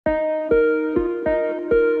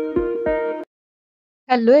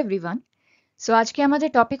Hello everyone. So আজকে আমাদের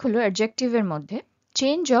topic হলো অ্যাডজেক্টিভের মধ্যে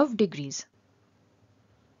change of degrees,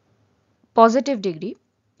 positive degree,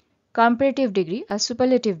 comparative degree R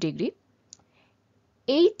superlative degree.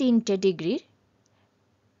 এই তিনটে ডিগ্রির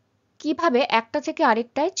কিভাবে একটা থেকে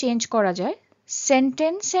আরেকটায় চেঞ্জ করা যায়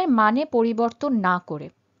সেন্টেন্সের মানে পরিবর্তন না করে,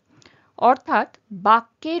 অর্থাৎ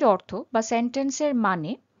বাক্যের অর্থ বা সেন্টেন্সের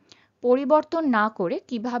মানে পরিবর্তন না করে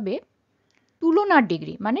কিভাবে তুলনার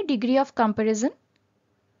ডিগ্রি মানে ডিগ্রি অফ কম্প্যারিজন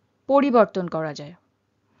পরিবর্তন করা যায়।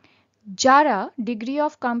 যারা ডিগ্রি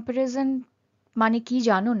অফ কম্প্যারিজন মানে কি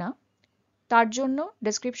জানো না, তার জন্য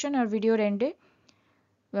ডেসক্রিপশন আর ভিডিওর এন্ডে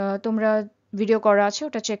তোমরা ভিডিও করা আছে,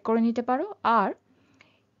 ওটা চেক করে নিতে পারো। আর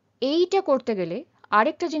এইটা করতে গেলে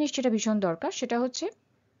আরেকটা জিনিস যেটা ভীষণ দরকার সেটা হচ্ছে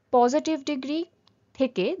পজিটিভ ডিগ্রি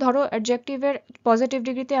থেকে, ধরো অ্যাডজেক্টিভের পজিটিভ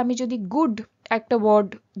ডিগ্রিতে আমি যদি গুড একটা ওয়ার্ড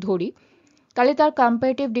ধরি, তাহলে তার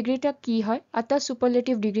কম্পারেটিভ ডিগ্রিটা কি হয় আর তার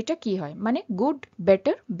সুপারলেটিভ ডিগ্রিটা কি হয়, মানে গুড,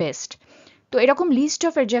 বেটার, বেস্ট। তো এরকম লিস্ট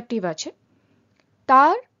অফ অ্যাডজেক্টিভ আছে,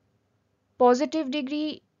 তার পজিটিভ ডিগ্রি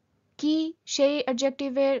কি, সেই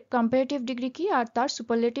অ্যাডজেক্টিভের কম্পারেটিভ ডিগ্রি কি আর তার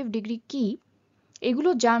সুপারলেটিভ ডিগ্রি কি, এগুলো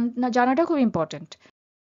জানাটা খুব ইম্পর্ট্যান্ট।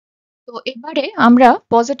 তো এবারে আমরা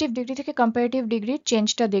পজিটিভ ডিগ্রি থেকে কম্পারেটিভ ডিগ্রির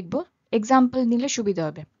চেঞ্জটা দেখব। এক্সাম্পল নিলে সুবিধা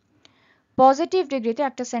হবে। পজিটিভ ডিগ্রিতে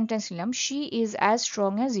একটা সেন্টেন্স নিলাম, she is as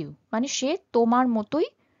strong as you, মানে সে তোমার মতোই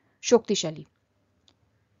শক্তিশালী।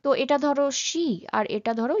 তো এটা ধরো শি আর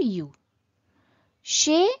এটা ধরো ইউ।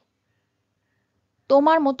 সে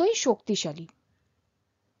তোমার মতোই শক্তিশালী,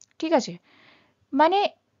 ঠিক আছে? মানে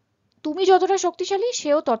তুমি যতটা শক্তিশালী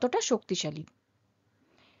সেও ততটা শক্তিশালী।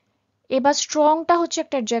 এবার স্ট্রংটা হচ্ছে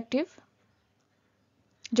একটা অ্যাডজেক্টিভ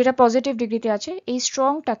যেটা পজিটিভ ডিগ্রিতে আছে। এই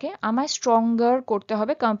স্ট্রংটাকে আমায় স্ট্রঙ্গার করতে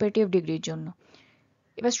হবে কম্পারেটিভ ডিগ্রির জন্য।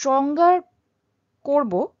 এবার স্ট্রঙ্গার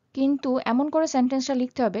করব, কিন্তু এমন করে সেন্টেন্সটা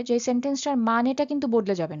লিখতে হবে যে সেন্টেন্সটার মানেটা কিন্তু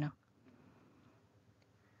বদলে যাবে না।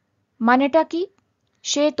 মানেটা কি?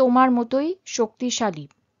 সে তোমার মতোই শক্তিশালী।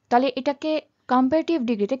 তাহলে এটাকে কম্পারেটিভ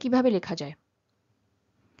ডিগ্রিতে কিভাবে লেখা যায়?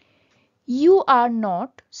 You are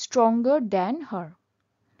not stronger than হার।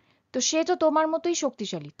 তো সে তো তোমার মতোই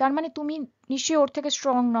শক্তিশালী, তার মানে তুমি নিশ্চয়ই ওর থেকে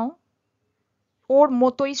স্ট্রং নও। ওর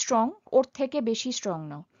মতোই স্ট্রং, ওর থেকে বেশি স্ট্রং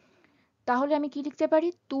নও। তাহলে আমি কি লিখতে পারি?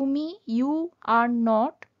 তুমি, ইউ আর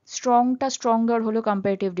নট, স্ট্রংটা স্ট্রঙ্গার হলো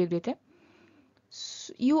কম্পারেটিভ ডিগ্রিতে,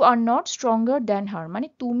 you are not stronger than হার, মানে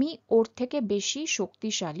তুমি ওর থেকে বেশি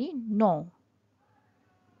শক্তিশালী নও।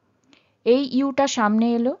 এই ইউটা সামনে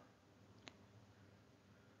এলো,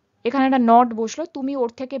 এখানে একটা নট বসলো, তুমি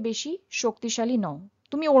ওর থেকে বেশি শক্তিশালী নও,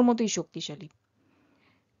 তুমি ওর মতোই শক্তিশালী।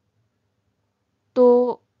 তো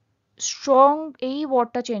স্ট্রং এই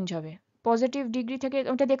ওয়ার্ডটা চেঞ্জ হবে পজিটিভ ডিগ্রি থেকে।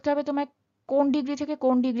 ওটা দেখতে হবে তোমায় কোন ডিগ্রি থেকে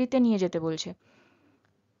কোন ডিগ্রিতে নিয়ে যেতে বলছে।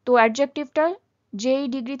 তো অ্যাডজেক্টিভটা যেই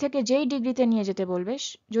ডিগ্রি থেকে যেই ডিগ্রিতে নিয়ে যেতে বলবে,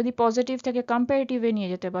 যদি পজিটিভ থেকে কম্পারেটিভে নিয়ে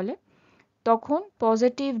যেতে বলে, তখন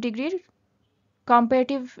পজিটিভ ডিগ্রির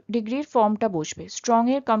কম্পারেটিভ ডিগ্রির ফর্মটা বসবে। স্ট্রং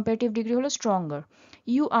এর কম্পারেটিভ ডিগ্রি হলো stronger.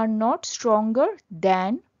 You are not stronger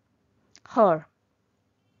than হার।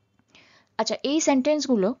 আচ্ছা, এই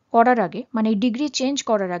সেন্টেন্সগুলো করার আগে, মানে ডিগ্রি চেঞ্জ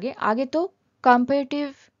করার আগে, আগে তো কম্পারেটিভ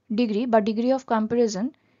ডিগ্রি বা ডিগ্রি অফ কম্পারিজন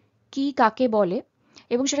কি, কাকে বলে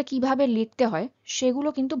এবং সেটা কিভাবে লিখতে হয় সেগুলো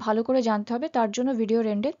কিন্তু ভালো করে জানতে হবে। তার জন্য ভিডিওর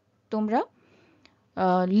এন্ডে তোমরা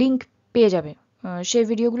লিংক পেয়ে যাবে, সেই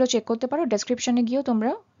ভিডিওগুলো চেক করতে পারো। ডেসক্রিপশনে গিয়েও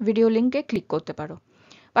তোমরা ভিডিও লিঙ্কে ক্লিক করতে পারো।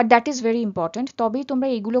 But that is very important, তবেই তোমরা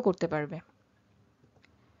এইগুলো করতে পারবে।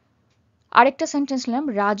 আরেকটা সেন্টেন্স নিলাম,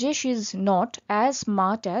 Rajesh is not as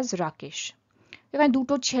smart as Rakesh. এখানে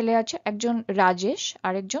দুটো ছেলে আছে, একজন রাজেশ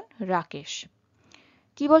আর একজন রাকেশ।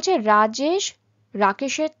 কি বলছে? রাজেশ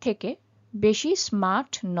রাকেশের থেকে বেশি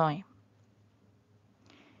স্মার্ট নয়।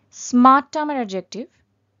 স্মার্টটা আমার অ্যাডজেক্টিভ,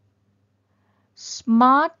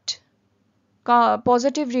 স্মার্ট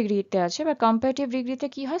পজিটিভ ডিগ্রিতে আছে বা কম্পারেটিভ ডিগ্রিতে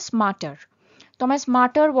কি হয়? স্মার্টার। তোমায়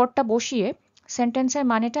স্মার্টার ওয়ার্ডটা বসিয়ে সেন্টেন্সের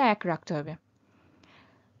মানেটা এক রাখতে হবে।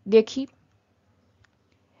 দেখি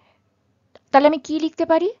তাহলে আমি কি লিখতে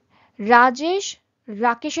পারি? রাজেশ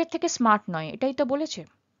রাকেশের থেকে স্মার্ট নয়, এটাই তো বলেছে।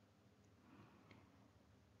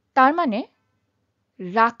 তার মানে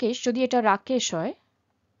রাকেশ, যদি এটা রাকেশ হয়,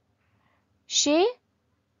 সে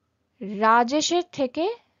রাজেশের থেকে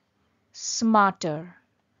স্মার্টার।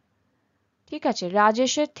 ঠিক আছে,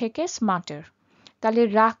 রাজেশের থেকে স্মার্টার। তাহলে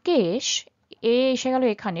রাকেশ, এ এসে গেল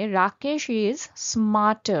এখানে, Rakesh is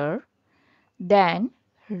smarter than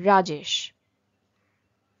Rajesh.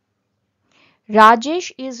 Rajesh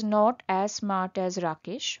is not as smart as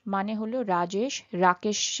Rakesh, মানে হলো রাজেশ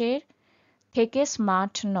রাকেশের থেকে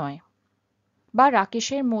স্মার্ট নয় বা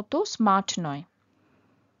রাকেশের মতো স্মার্ট নয়।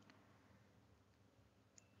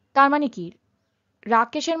 তার মানে কি?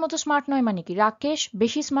 রাকেশের মতো স্মার্ট নয় মানে কি? রাকেশ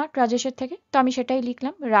বেশি স্মার্ট রাজেশের থেকে, তো আমি সেটাই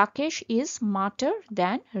লিখলাম, Rakesh is smarter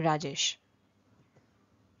than Rajesh.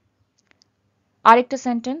 আরেকটা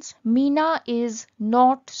sentence, Mina is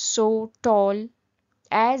not so tall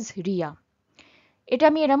as Riya. এটা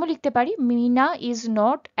আমি এরমও লিখতে পারি, Mina is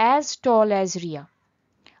not as tall as Riya.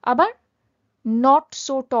 আবার not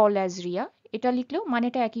so tall as Riya এটা লিখলেও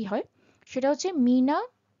মানেটা একই হয়। সেটা হচ্ছে মিনা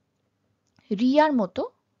রিয়ার মতো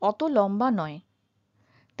অত লম্বা নয়।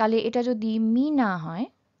 তাহলে এটা যদি মিনা হয়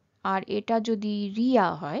আর এটা যদি রিয়া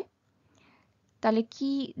হয়, তাহলে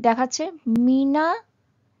কি দেখাচ্ছে? মিনা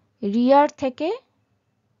রিয়ার থেকে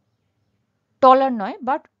টলার নয়,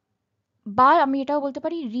 বা আমি এটাও বলতে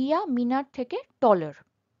পারি রিয়া মিনার থেকে টলার।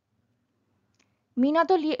 মিনা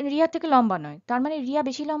তো রিয়া থেকে লম্বা নয়, তার মানে রিয়া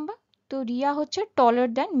বেশি লম্বা, তো রিয়া হচ্ছে টলার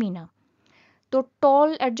দ্যান মিনা। তো টল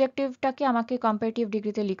অ্যাডজেক্টিভটাকে আমাকে কম্পারেটিভ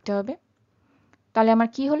ডিগ্রিতে লিখতে হবে। তাহলে আমার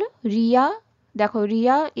কি হলো? রিয়া, দেখো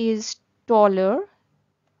Riya is taller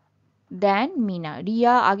than Mina.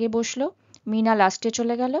 Riya আগে বসলো, মিনা লাস্টে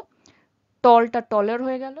চলে গেল, টলটা টলার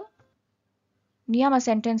হয়ে গেল, নিয়ে আমার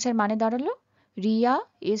সেন্টেন্সের মানে দাঁড়ালো Riya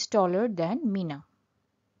is taller than Mina.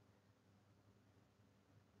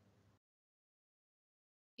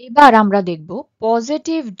 এবার আমরা দেখব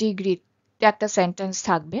পজিটিভ ডিগ্রি একটা সেন্টেন্স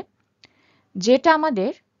থাকবে, যেটা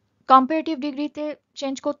আমাদের কম্পারেটিভ ডিগ্রিতে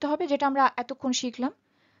চেঞ্জ করতে হবে, যেটা আমরা এতক্ষণ শিখলাম,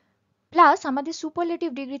 প্লাস আমাদের সুপারলেটিভ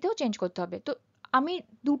ডিগ্রিতেও চেঞ্জ করতে হবে। তো আমি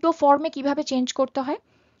দুটো ফর্মে কিভাবে চেঞ্জ করতে হয়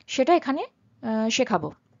সেটা এখানে শেখাবো।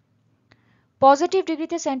 পজিটিভ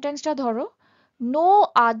ডিগ্রিতে সেন্টেন্সটা ধরো, no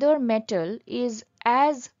other metal is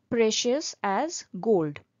as precious as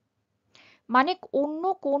gold. মানে অন্য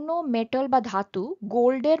কোনো মেটাল বা ধাতু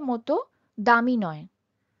গোল্ডের মতো দামি নয়।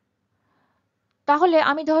 তাহলে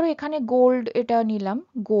আমি ধরো এখানে গোল্ড এটা নিলাম,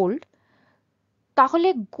 গোল্ড, তাহলে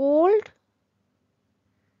গোল্ড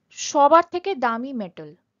সবার থেকে দামি মেটাল,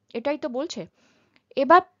 এটাই তো বলছে।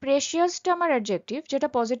 এবার প্রেশিয়াসটা আমার অ্যাডজেক্টিভ, যেটা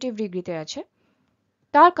পজিটিভ ডিগ্রিতে আছে,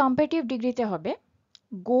 তার কম্পারেটিভ ডিগ্রিতে হবে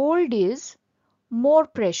গোল্ড ইজ মোর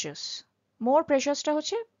প্রেশিয়াস। মোর প্রেশিয়াসটা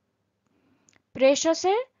হচ্ছে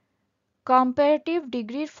প্রেশাসের কম্পারেটিভ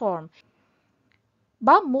ডিগ্রির ফর্ম,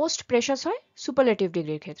 বা মোস্ট প্রেশাস হয় সুপারলেটিভ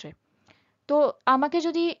ডিগ্রির ক্ষেত্রে। তো আমাকে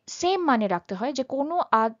যদি সেম মানে রাখতে হয় যে কোনো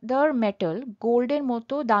আদার মেটাল গোল্ডের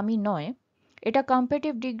মতো দামি নয়, এটা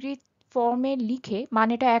কম্পারেটিভ ডিগ্রি ফর্মে লিখে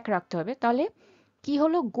মানেটা এক রাখতে হবে। তাহলে কি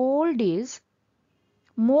হলো? Gold is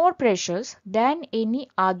more precious than any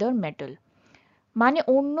other metal. মানে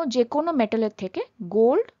অন্য যে কোনো মেটালের থেকে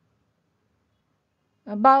গোল্ড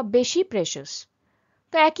বা বেশি প্রেশাস।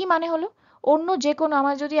 তো একই মানে হলো, অন্য যে কোনো,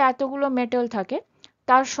 আমার যদি এতগুলো মেটাল থাকে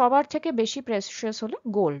তার সবার থেকে বেশি প্রেশাস হলো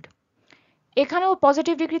গোল্ড। এখানেও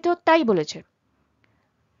পজিটিভ ডিগ্রিতেও তাই বলেছে,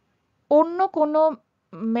 অন্য কোনো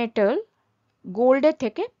মেটাল গোল্ডের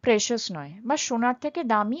থেকে প্রেশাস নয়, বা সোনার থেকে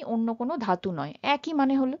দামি অন্য কোনো ধাতু নয়, একই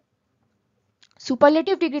মানে হলো।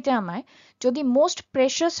 সুপারলেটিভ ডিগ্রিতে আমায় যদি মোস্ট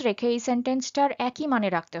প্রেশাস রেখে এই সেন্টেন্সটার একই মানে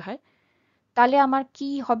রাখতে হয়, তাহলে আমার কি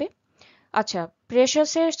হবে? আচ্ছা,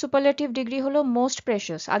 প্রেশাসের সুপারলেটিভ ডিগ্রি হলো মোস্ট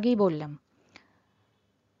প্রেশাস, আগেই বললাম।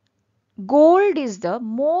 Gold is the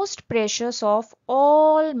most precious of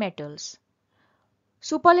all metals.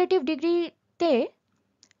 Superlative ডিগ্রিতে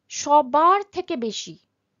সবার থেকে বেশি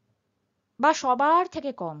বা সবার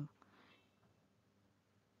থেকে কম,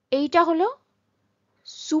 এইটা হলো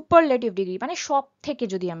সুপারলেটিভ ডিগ্রি, মানে সব থেকে,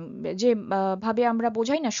 যদি যে ভাবে আমরা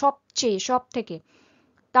বোঝাই না সবচেয়ে, সব থেকে,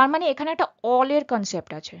 তার মানে এখানে একটা অল এর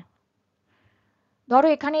কনসেপ্ট আছে। ধরো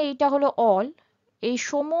এখানে এইটা হলো অল, এই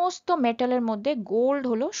সমস্ত মেটালের মধ্যে গোল্ড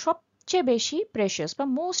হলো সবচেয়ে বেশি প্রেশাস বা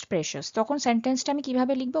মোস্ট প্রেশাস, তখন সেন্টেন্সটা আমি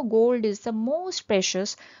কিভাবে লিখবো? Gold is the most precious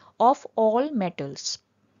of all metals.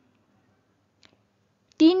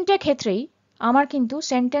 তিনটে ক্ষেত্রেই আমার কিন্তু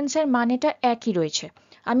সেন্টেন্সের মানেটা একই রয়েছে।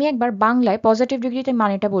 আমি একবার বাংলায় পজিটিভ ডিগ্রিতে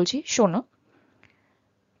মানেটা বলছি, শোনো।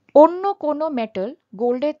 অন্য কোনো মেটাল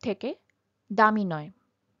গোল্ডের থেকে দামি নয়।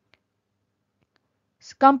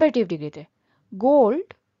 কম্পারেটিভ ডিগ্রিতে গোল্ড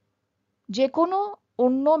যে কোনো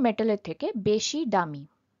অন্য মেটালের থেকে বেশি দামি,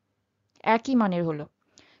 একই মানের হলো।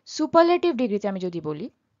 সুপারলেটিভ ডিগ্রিতে আমি যদি বলি,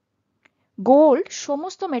 গোল্ড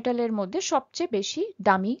সমস্ত মেটালের মধ্যে সবচেয়ে বেশি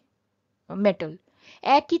দামি মেটাল,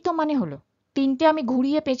 একই তো মানে হলো। তিনটে আমি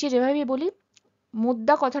ঘুরিয়ে পেঁচিয়ে যেভাবে বলি,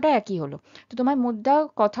 মুদ্রা কথাটা একই হলো। তো তোমার মুদ্রা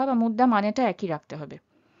কথা বা মুদ্রা মানেটা একই রাখতে হবে।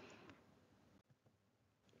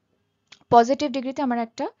 পজিটিভ ডিগ্রিতে আমার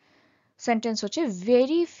একটা সেন্টেন্স হচ্ছে,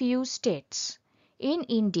 very few states in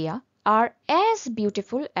India R as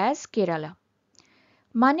beautiful as Kerala.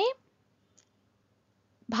 মানে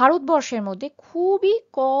ভারতবর্ষের মধ্যে খুবই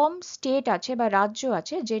কম স্টেট আছে বা রাজ্য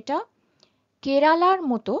আছে যেটা কেরালার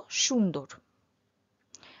মতো সুন্দর।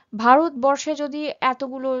 ভারতবর্ষে যদি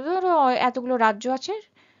এতগুলো রাজ্য আছে,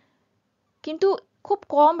 কিন্তু খুব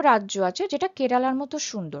কম রাজ্য আছে যেটা কেরালার মতো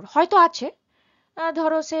সুন্দর। হয়তো আছে,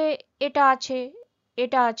 ধরো সে এটা আছে,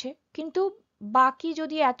 এটা আছে, কিন্তু বাকি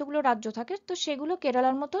যদি এতগুলো রাজ্য থাকে তো সেগুলো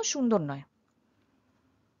কেরালার মতো সুন্দর নয়।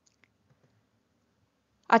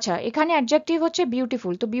 আচ্ছা, এখানে অ্যাডজেক্টিভ হচ্ছে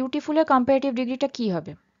বিউটিফুল, তো বিউটিফুলের কম্পারেটিভ ডিগ্রিটা কি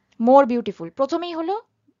হবে? More beautiful. প্রথমেই হলো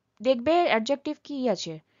দেখবে অ্যাডজেক্টিভ কি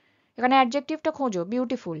আছে, এখানে অ্যাডজেক্টিভটা খোঁজো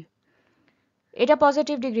বিউটিফুল, এটা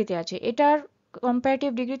পজিটিভ ডিগ্রিতে আছে, এটার কম্পারেটিভ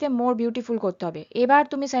ডিগ্রিতে মোর বিউটিফুল করতে হবে। এবার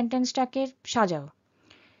তুমি সেন্টেন্সটাকে সাজাও।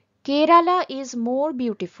 Kerala is more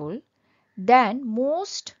beautiful than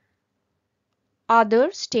most other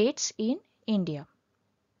states in India,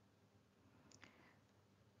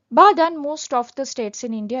 বা than most of the states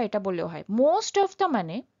in India এটা বললেও হয়। মোস্ট অফ দ্য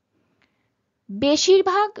মানে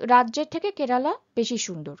বেশিরভাগ রাজ্যের থেকে কেরালা বেশি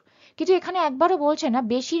সুন্দর, কিন্তু এখানে একবারও বলছে না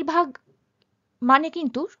বেশিরভাগ মানে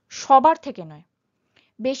কিন্তু সবার থেকে নয়।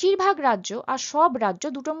 বেশিরভাগ রাজ্য আর সব রাজ্য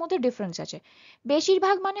দুটোর মধ্যে ডিফারেন্স আছে।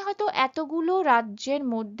 বেশিরভাগ মানে হয়তো এতগুলো রাজ্যের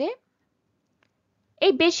মধ্যে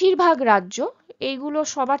এই বেশিরভাগ রাজ্য, এইগুলো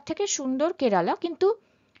সবার থেকে সুন্দর কেরালা, কিন্তু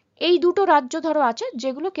এই দুটো রাজ্য ধরো আছে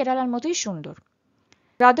যেগুলো কেরালার মতোই সুন্দর।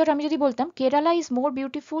 রাদার আমি যদি বলতাম Kerala is more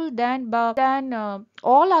beautiful than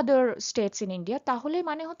all other states in India, তাহলে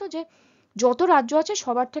মানে হতো যে যত রাজ্য আছে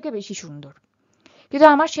সবার থেকে বেশি সুন্দর। কিন্তু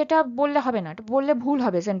আমার সেটা বললে হবে না, এটা বললে ভুল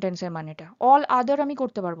হবে সেন্টেন্সের মানেটা। অল আদার আমি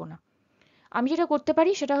করতে পারবো না। আমি যেটা করতে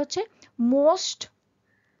পারি সেটা হচ্ছে most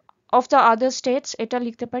of the other states, এটা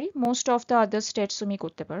লিখতে পারি। Most of the other states তুমি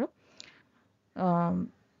করতে পারো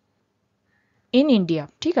ইন ইন্ডিয়া,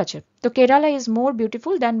 ঠিক আছে? তো Kerala is more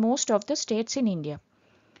beautiful than most of the states in India.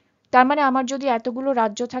 তার মানে আমার যদি এতগুলো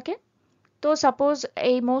রাজ্য থাকে, তো সাপোজ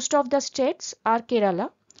এই মোস্ট অফ দ্য স্টেটস আর কেরালা,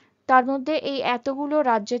 তার মধ্যে এই এতগুলো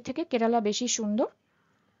রাজ্যের থেকে কেরালা বেশি সুন্দর,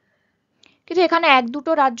 কিন্তু এখানে এক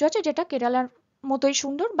দুটো রাজ্য আছে যেটা কেরালার মতোই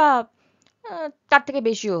সুন্দর, বা তার থেকে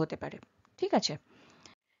বেশিও হতে পারে, ঠিক আছে?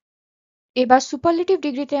 এবার সুপারলেটিভ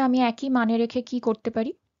ডিগ্রিতে আমি একই মানে রেখে কি করতে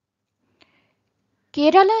পারি?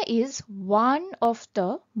 Kerala is one of the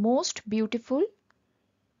most beautiful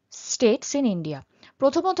states in India.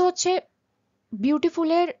 প্রথমত হচ্ছে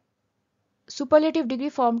বিউটিফুলের সুপারলেটিভ ডিগ্রি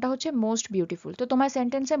ফর্মটা হচ্ছে মোস্ট বিউটিফুল, তো তোমার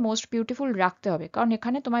সেন্টেন্সে মোস্ট বিউটিফুল রাখতে হবে, কারণ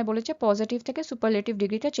এখানে তোমায় বলেছে পজিটিভ থেকে সুপারলেটিভ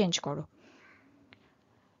ডিগ্রিটা চেঞ্জ করো।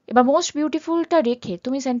 এবার মোস্ট বিউটিফুলটা রেখে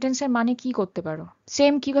তুমি সেন্টেন্সের মানে কি করতে পারো,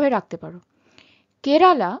 সেম কিভাবে রাখতে পারো?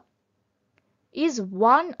 Kerala is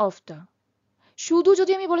one of the, শুধু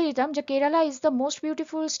যদি আমি বলে দিতাম যে Kerala is the most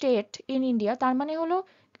beautiful state in India, তার মানে হলো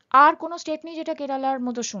আর কোনো স্টেট নেই যেটা কেরালার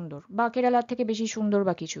মতো সুন্দর বা কেরালার থেকে বেশি সুন্দর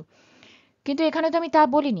বা কিছু। কিন্তু এখানে তো আমি তা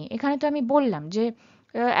বলিনি, এখানে তো আমি বললাম যে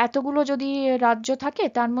এতগুলো যদি রাজ্য থাকে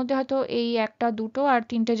তার মধ্যে হয়তো এই একটা দুটো আর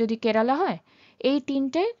তিনটে যদি কেরালা হয়, এই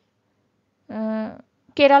তিনটে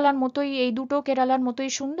কেরালার মতোই, এই দুটো কেরালার মতোই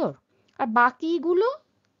সুন্দর, আর বাকিগুলো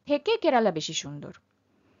থেকে কেরালা বেশি সুন্দর।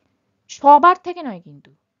 সবার থেকে নয়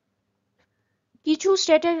কিন্তু, কিছু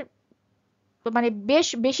স্টেটের মানে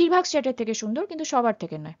বেশিরভাগ স্টেটের থেকে সুন্দর, কিন্তু সবার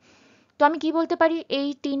থেকে নয়। তো আমি কি বলতে পারি, এই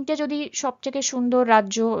তিনটে যদি সবথেকে সুন্দর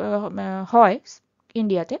রাজ্য হয়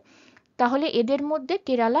ইন্ডিয়াতে, তাহলে এদের মধ্যে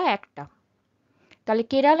কেরালা একটা। তাহলে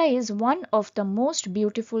Kerala is one of the most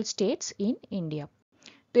beautiful states in India.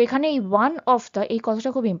 তো এখানে এই ওয়ান অফ দ্য এই কথাটা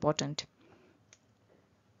খুব ইম্পর্ট্যান্ট।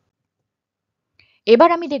 এবার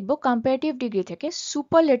আমি দেখব কম্পারেটিভ ডিগ্রি থেকে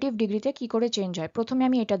সুপারলেটিভ ডিগ্রিতে কি করে চেঞ্জ হয়। প্রথমে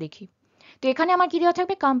আমি এটা দেখি। তো এখানে আমার কি দেওয়া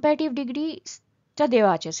থাকবে, কম্পারেটিভ ডিগ্রিটা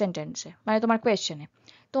দেওয়া আছে সেন্টেন্সে, মানে তোমার কোয়েশ্চেনে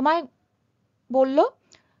তোমায় বললো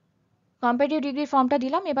কম্পারেটিভ ডিগ্রির ফর্মটা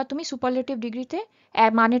দিলাম, এবার তুমি সুপারলেটিভ ডিগ্রিতে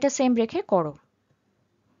মানেটা সেম রেখে করো।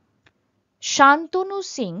 Shantanu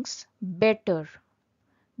sings better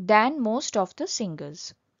than most of the singers.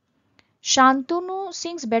 Shantanu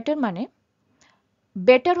sings better মানে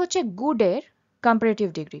বেটার হচ্ছে গুড এর কম্পারেটিভ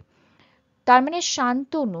ডিগ্রি, তার মানে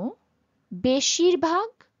শান্তনু বেশিরভাগ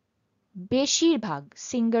বেশিরভাগ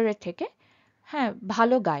সিঙ্গারের থেকে, হ্যাঁ,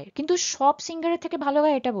 ভালো গায়, কিন্তু সব সিঙ্গারের থেকে ভালো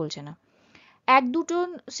গায় এটা বলছে না। এক দুটো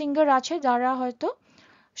সিঙ্গার আছে যারা হয়তো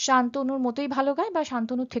শান্তনুর মতোই ভালো গায় বা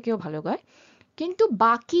শান্তনুর থেকেও ভালো গায়, কিন্তু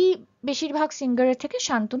বাকি বেশিরভাগ সিঙ্গারের থেকে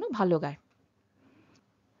শান্তনু ভালো গায়।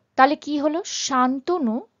 তাহলে কি হলো,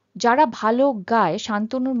 শান্তনু যারা ভালো গায়,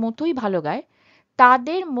 শান্তনুর মতোই ভালো গায়,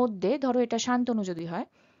 তাদের মধ্যে, ধরো এটা শান্তনু যদি হয়,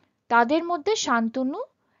 তাদের মধ্যে শান্তনু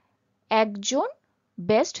একজন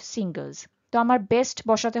বেস্ট সিঙ্গার্স। তো আমার বেস্ট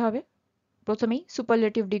বসাতে হবে প্রথমেই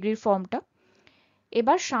সুপারলেটিভ ডিগ্রির ফর্মটা।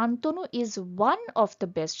 এবার Shantanu is one of the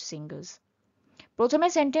best singers. প্রথমে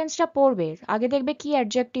সেন্টেন্সটা পড়বে, আগে দেখবে কি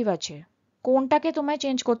অ্যাডজেক্টিভ আছে, কোনটাকে তোমায়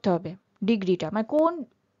চেঞ্জ করতে হবে ডিগ্রিটা, মানে কোন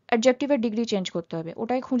অ্যাডজেক্টিভের ডিগ্রি চেঞ্জ করতে হবে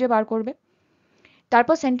ওটাই খুঁজে বার করবে।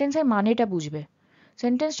 তারপর সেন্টেন্সের মানেটা বুঝবে।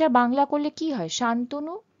 সেন্টেন্সটা বাংলা করলে কি হয়?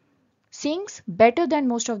 Shantanu sings better than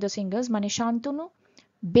most of the singers, মানে শান্তনু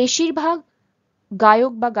বেশিরভাগ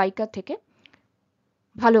গায়ক বা গায়িকার থেকে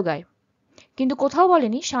ভালো গায়। কিন্তু কোথাও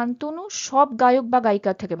বলেনি শান্তনু সব গায়ক বা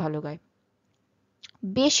গায়িকার থেকে ভালো গায়,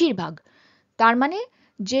 বেশিরভাগ। তার মানে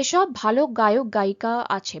যেসব ভালো গায়ক গায়িকা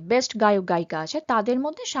আছে, বেস্ট গায়ক গায়িকা আছে, তাদের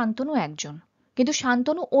মধ্যে শান্তনু একজন। কিন্তু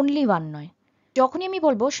শান্তনু অনলি ওয়ান নয়। যখনই আমি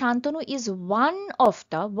বলবো Shantanu is one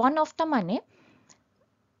of the মানে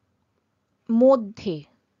মধ্যে,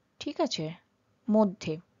 ঠিক আছে,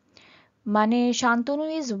 মধ্যে, মানে Shantanu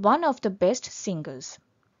is one of the best singers.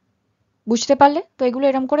 বুঝতে পারলে? তো এগুলো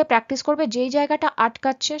এরকম করে প্র্যাকটিস করবে। যেই জায়গাটা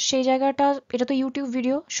আটকাচ্ছে সেই জায়গাটা, এটা তো ইউটিউব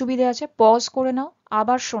ভিডিও, সুবিধে আছে, পজ করে নাও,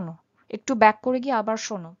 আবার শোনো, একটু ব্যাক করে গিয়ে আবার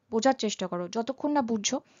শোনো, বোঝার চেষ্টা করো। যতক্ষণ না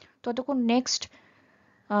বুঝছো ততক্ষণ নেক্সট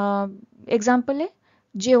এক্সাম্পলে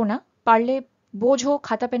যেও না। পারলে বোঝো,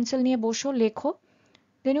 খাতা পেন্সিল নিয়ে বসো, লেখো,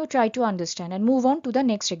 দেন you try to understand and move on to the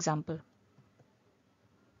next example.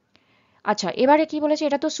 আচ্ছা, এবারে কি বলেছে,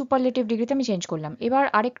 এটা তো সুপারলেটিভ ডিগ্রিতে আমি চেঞ্জ করলাম। এবার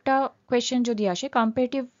আরেকটা কোয়েশ্চেন যদি আসে,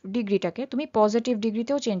 কম্পারেটিভ ডিগ্রিটাকে তুমি পজিটিভ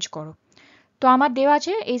ডিগ্রিতেও চেঞ্জ করো। তো আমার দেওয়া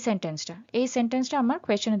আছে এই সেন্টেন্সটা আমার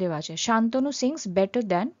কোয়েশ্চেনে দেওয়া আছে, Shantanu sings better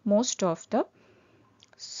than most of the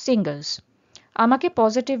singers. আমাকে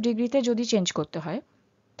পজিটিভ ডিগ্রিতে যদি চেঞ্জ করতে হয়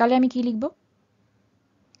তাহলে আমি কি লিখব?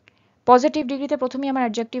 পজিটিভ ডিগ্রিতে প্রথমেই আমার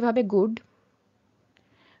অ্যাডজেক্টিভ হবে good.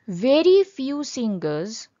 Very few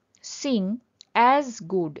singers Singh as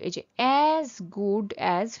good, এই যে অ্যাজ গুড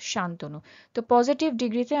অ্যাজ শান্তনু। তো পজিটিভ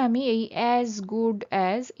ডিগ্রিতে আমি এই অ্যাজ গুড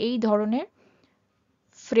অ্যাজ এই ধরনের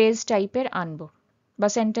ফ্রেজ টাইপের আনবো, বা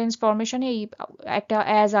সেন্টেন্স ফরমেশনে এই একটা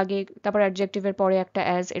অ্যাজ আগে, তারপর অ্যাডজেক্টিভের পরে একটা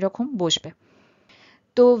অ্যাজ, এরকম বসবে।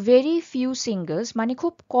 তো ভেরি ফিউ সিঙ্গার্স মানে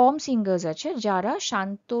খুব কম সিঙ্গার্স আছে যারা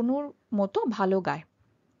শান্তনুর মতো ভালো গায়।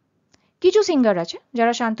 কিছু সিঙ্গার আছে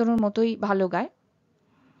যারা শান্তনুর মতোই ভালো গায়,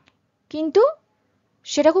 কিন্তু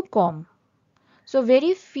সেটা খুব কম। So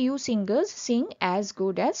very few singers Singh as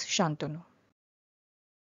good as Shantanu.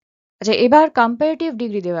 আচ্ছা, এবার কম্পারেটিভ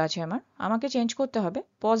ডিগ্রি দেওয়া আছে আমাকে চেঞ্জ করতে হবে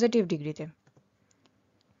পজিটিভ ডিগ্রিতে।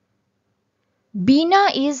 বিনা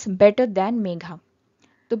ইজ বেটার দ্যান মেঘা।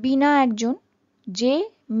 তো বিনা একজন যে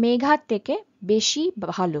মেঘার থেকে বেশি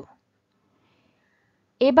ভালো।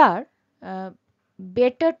 এবার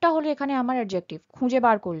বেটারটা হলো এখানে আমার অ্যাডজেক্টিভ, খুঁজে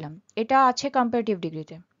বার করলাম, এটা আছে কম্পারেটিভ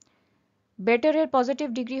ডিগ্রিতে। বেটারের পজিটিভ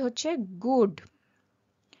ডিগ্রি হচ্ছে গুড।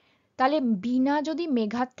 তাহলে বিনা যদি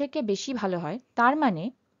মেঘার থেকে বেশি ভালো হয়, তার মানে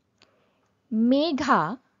মেঘা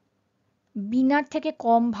বিনার থেকে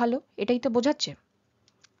কম ভালো, এটাই তো বোঝাচ্ছে।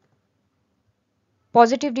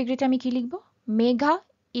 পজিটিভ ডিগ্রিতে আমি কি লিখব? Megha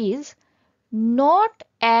is not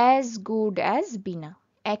as good as বিনা।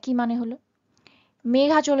 একই মানে হলো,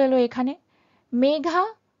 মেঘা চলে এলো এখানে, মেঘা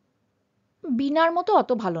বিনার মতো অত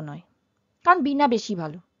ভালো নয়, কারণ বিনা বেশি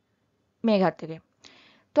ভালো মেঘার থেকে।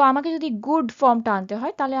 তো আমাকে যদি গুড ফর্মটা আনতে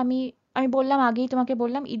হয় তাহলে আমি আমি বললাম, আগেই তোমাকে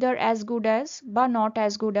বললাম, ইদার অ্যাজ গুড অ্যাজ বা not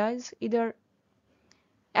as good as, either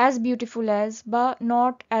as beautiful as বা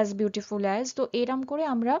নট অ্যাজ বিউটিফুল অ্যাজ। তো এরম করে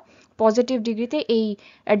আমরা পজিটিভ ডিগ্রিতে এই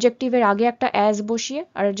অ্যাডজেক্টিভের আগে একটা অ্যাজ বসিয়ে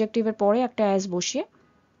আর অ্যাডজেক্টিভের পরে একটা অ্যাজ বসিয়ে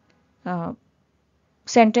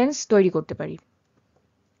সেন্টেন্স তৈরি করতে পারি।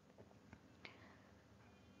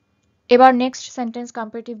 এবার নেক্সট সেন্টেন্স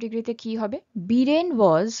কম্পারেটিভ ডিগ্রিতে কি হবে? বীরেন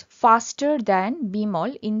ওয়াজ ফাস্টার than Bimal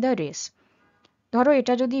in the race. ধরো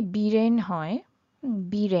এটা যদি বীরেন হয়,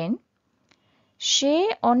 বীরেন সে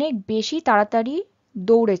অনেক বেশি তাড়াতাড়ি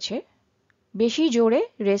দৌড়েছে, বেশি জোরে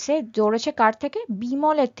রেসে দৌড়েছে। কার থেকে?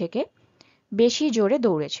 বিমলের থেকে বেশি জোরে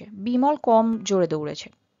দৌড়েছে, বিমল কম জোরে দৌড়েছে।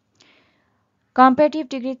 কম্পারেটিভ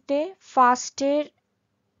ডিগ্রিতে ফাস্টের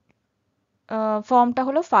ফর্মটা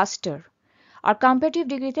হলো ফাস্টার, আর কম্পারেটিভ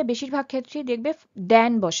ডিগ্রিতে বেশিরভাগ ক্ষেত্রেই দেখবে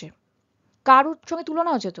দ্যান বসে। কারুর সঙ্গে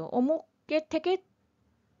তুলনা হচ্ছে, তো অমুকের থেকে,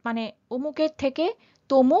 মানে অমুকের থেকে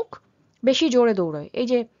তমুক বেশি জোরে দৌড়য়, এই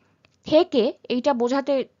যে থেকে এইটা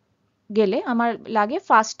বোঝাতে গেলে আমার লাগে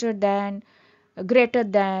ফাস্টার than, greater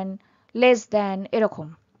than, less than, এরকম।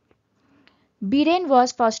 বীরেন ওয়াজ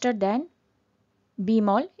ফাস্টার than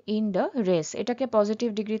Bimal in the race, এটাকে পজিটিভ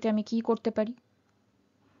ডিগ্রিতে আমি কি করতে পারি?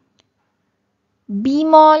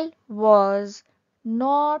 Bimal was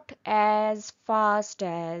not as fast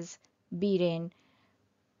as Biren.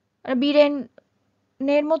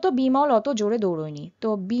 বীরেনের মতো বিমল অত জোরে দৌড়য়নি, তো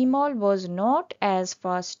Bimal was not as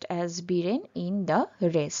fast as Biren in the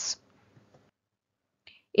race.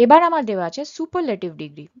 এবার আমার দেওয়া আছে সুপারলেটিভ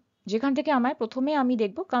ডিগ্রি, যেখান থেকে আমার প্রথমে আমি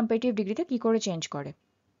দেখব কম্পারেটিভ ডিগ্রিতে কি করে চেঞ্জ করে।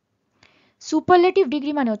 সুপারলেটিভ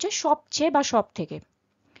ডিগ্রি মানে হচ্ছে সবচেয়ে বা সব থেকে।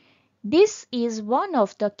 This is one of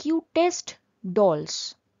the cutest dolls.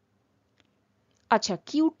 আচ্ছা,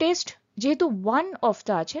 কিউটেস্ট যেহেতু ওয়ান অফ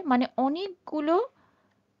দ্য আছে, মানে অনেকগুলো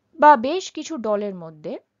বা বেশ কিছু ডলের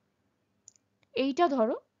মধ্যে এইটা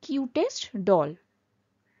ধরো কিউটেস্ট ডল।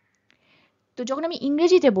 তো যখন আমি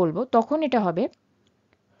ইংরেজিতে বলবো তখন এটা হবে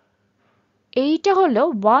এইটা হলো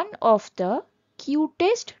one of the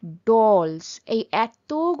cutest dolls. এই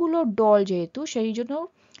এতগুলো ডল যেহেতু সেই জন্য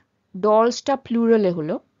ডলসটা প্লুরালে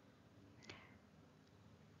হলো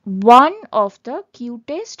one of the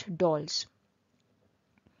cutest dolls.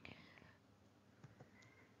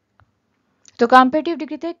 তো কম্পারেটিভ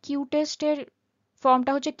ডিগ্রিতে কিউটেস্টের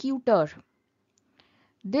ফর্মটা হচ্ছে cuter.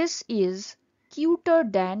 This is cuter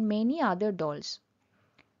than many other dolls.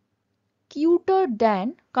 Cuter than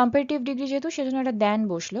comparative degree যেহেতু সেজন্য একটা দ্যান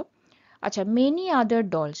বসলো। আচ্ছা, মেনি আদার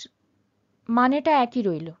ডলস মানেটা একই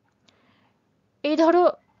রইল। এই ধরো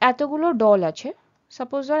এতগুলো ডল আছে,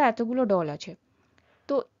 সাপোজ ধরো এতগুলো ডল আছে,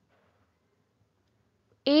 তো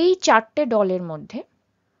এই চারটে ডলের মধ্যে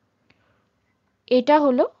এটা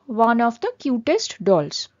হলো one of the cutest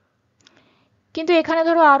dolls. কিন্তু এখানে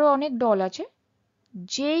ধরো আরো অনেক ডল আছে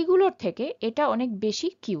যেইগুলোর থেকে এটা অনেক বেশি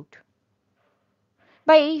কিউট,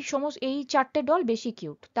 বা এই চারটে ডল বেশি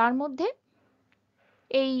কিউট, তার মধ্যে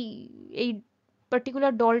এই এই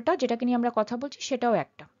পার্টিকুলার ডলটা যেটাকে নিয়ে আমরা কথা বলছি সেটাও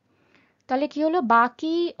একটা। তাহলে কি হলো,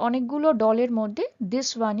 বাকি অনেকগুলো ডলের মধ্যে this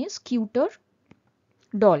one is cuter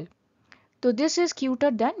doll. তো this is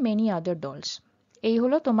cuter than many other dolls. এই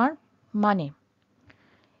হলো তোমার মানে।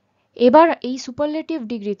 এবার এই সুপারলেটিভ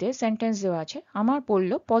ডিগ্রিতে সেন্টেন্স দেওয়া আছে, আমার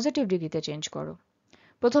পড়লো পজিটিভ ডিগ্রিতে চেঞ্জ করো।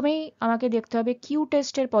 প্রথমেই আমাকে দেখতে হবে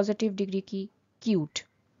কিউটেস্টের পজিটিভ ডিগ্রি কি, কিউট,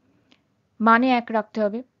 মানে এক রাখতে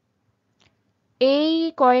হবে। এই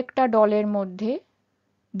কয়েকটা ডলের মধ্যে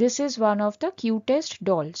this is one of the cutest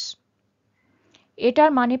dolls, এটার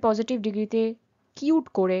মানে পজিটিভ ডিগ্রিতে কিউট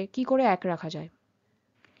করে কি করে এক রাখা যায়।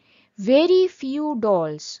 Very few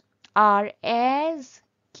dolls R as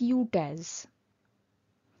cute as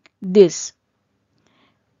this,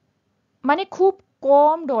 মানে খুব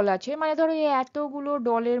কম ডল আছে, মানে ধরো এই এতগুলো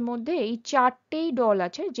ডলের মধ্যে এই চারটেই ডল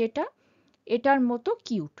আছে যেটা এটার মতো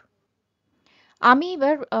কিউট। আমি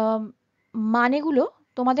এবার মানেগুলো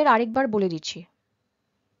তোমাদের আরেকবার বলে দিচ্ছি,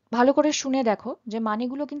 ভালো করে শুনে দেখো যে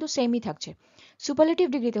মানেগুলো কিন্তু সেমই থাকছে। সুপারলেটিভ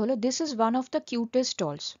ডিগ্রিতে হলো this is one of the cutest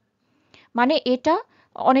dolls, মানে এটা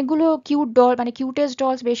অনেকগুলো কিউট ডল, মানে কিউটেস্ট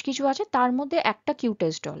ডলস বেশ কিছু আছে তার মধ্যে একটা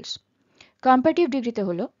কিউটেস্ট ডলস। কম্পারেটিভ ডিগ্রিতে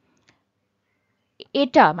হলো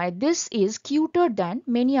এটা মানে this is cuter than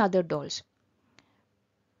many other dolls,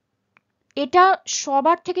 এটা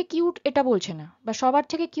সবার থেকে কিউট এটা বলছে না, বা সবার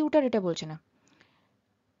থেকে কিউটার এটা বলছে না,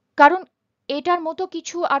 কারণ এটার মতো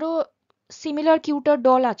কিছু আরো সিমিলার কিউটার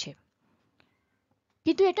ডল আছে,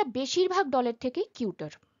 কিন্তু এটা বেশিরভাগ ডলের থেকেই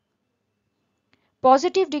কিউটার।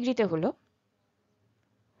 পজিটিভ ডিগ্রিতে হলো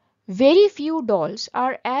very few dolls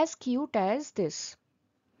R as cute as this,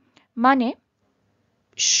 মানে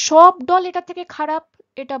সব ডল এটা থেকে খারাপ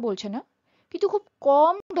এটা বলছে না, কিন্তু খুব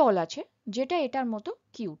কম ডল আছে যেটা এটার মতো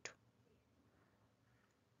কিউট।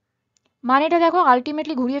 মানেটা দেখো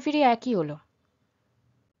আলটিমেটলি ঘুরিয়ে ফিরিয়ে একই হলো।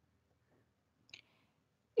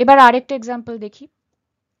 এবার আরেকটা এক্সাম্পল দেখি।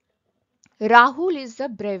 Rahul is the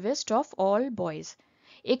bravest of all boys.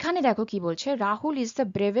 এখানে দেখো কি বলছে, রাহুল ইজ দ্য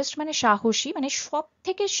ব্রেভেস্ট মানে সাহসী, মানে সব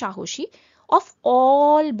থেকে সাহসী, অফ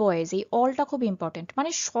অল বয়েজ, এই অলটা খুব ইম্পর্টেন্ট, মানে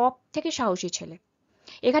সব থেকে সাহসী ছেলে।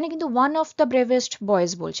 এখানে কিন্তু one of the bravest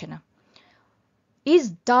boys বলছে না, is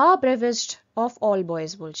the bravest of all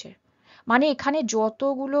boys বলছে, মানে এখানে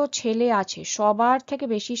যতগুলো ছেলে আছে সবার থেকে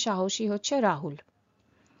বেশি সাহসী হচ্ছে রাহুল।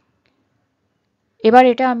 এবার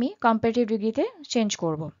এটা আমি কম্পারেটিভ ডিগ্রিতে চেঞ্জ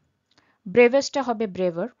করব। ব্রেভেস্টটা হবে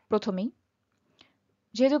ব্রেভার প্রথমেই,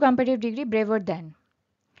 যেহেতু কম্পারেটিভ ডিগ্রি ব্রেভার দ্যান,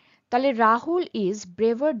 তাহলে Rahul is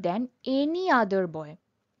braver than any other বয়,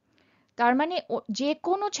 তার মানে যে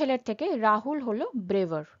কোনো ছেলের থেকে রাহুল হলো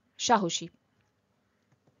ব্রেভার, সাহসী।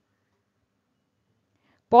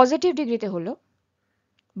 পজিটিভ ডিগ্রিতে হলো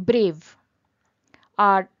ব্রেভ,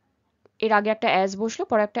 আর এর আগে একটা অ্যাজ বসলো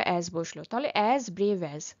পরে একটা অ্যাজ বসলো, তাহলে অ্যাজ ব্রেভ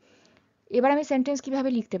অ্যাজ। এবার আমি সেন্টেন্স কিভাবে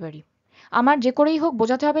লিখতে পারি, আমার যে করেই হোক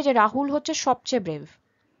বোঝাতে হবে যে রাহুল হচ্ছে সবচেয়ে ব্রেভ।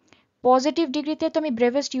 পজিটিভ ডিগ্রিতে তো আমি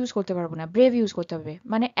ব্রেভেস্ট ইউজ করতে পারবো না, ব্রেভ ইউজ করতে হবে,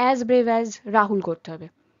 মানে অ্যাজ ব্রেভ অ্যাজ রাহুল করতে হবে।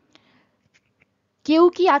 কেউ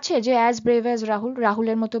কি আছে যে অ্যাজ ব্রেভ অ্যাজ রাহুল,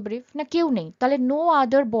 রাহুলের মতো ব্রেভ? না, কেউ নেই, তাহলে no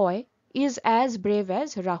other boy is as brave as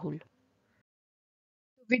Rahul.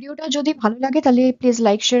 ভিডিওটা যদি ভালো লাগে তাহলে please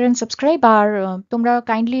like share and subscribe, আর তোমরা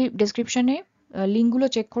কাইন্ডলি ডেসক্রিপশনে লিঙ্কগুলো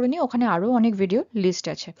চেক করে নিও, ওখানে আরো অনেক ভিডিও লিস্ট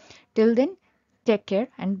আছে। Till then, take care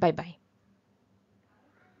and bye bye.